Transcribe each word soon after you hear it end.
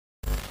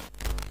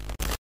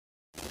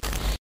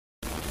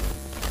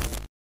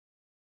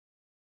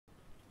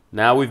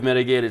Now we've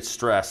mitigated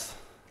stress.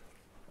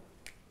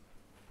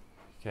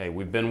 Okay,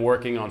 we've been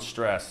working on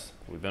stress.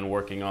 We've been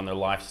working on their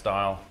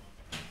lifestyle.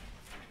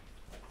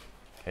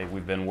 Okay,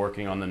 we've been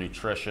working on the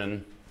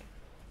nutrition,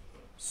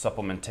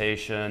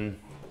 supplementation.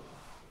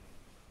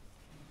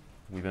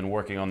 We've been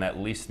working on that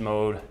least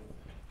mode.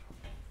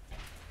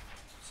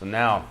 So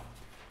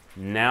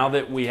now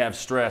that we have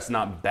stress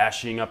not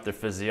bashing up their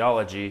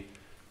physiology,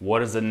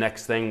 what is the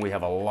next thing we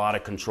have a lot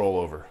of control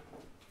over?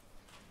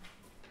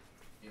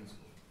 Insulin.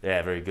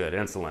 Yeah, very good.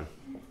 Insulin.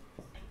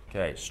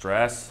 Okay,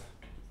 stress,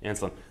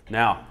 insulin.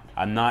 Now,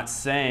 I'm not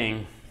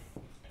saying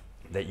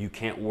that you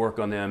can't work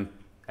on them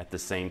at the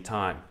same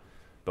time,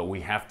 but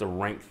we have to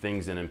rank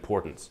things in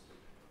importance.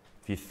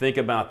 If you think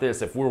about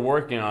this, if we're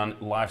working on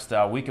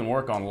lifestyle, we can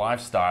work on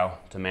lifestyle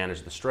to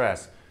manage the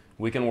stress.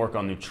 We can work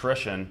on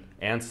nutrition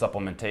and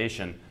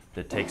supplementation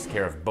that takes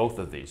care of both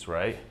of these,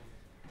 right?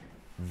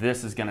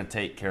 This is going to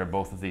take care of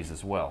both of these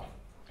as well,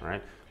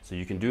 right? So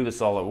you can do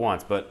this all at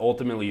once, but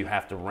ultimately you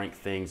have to rank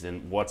things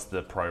in what's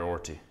the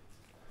priority.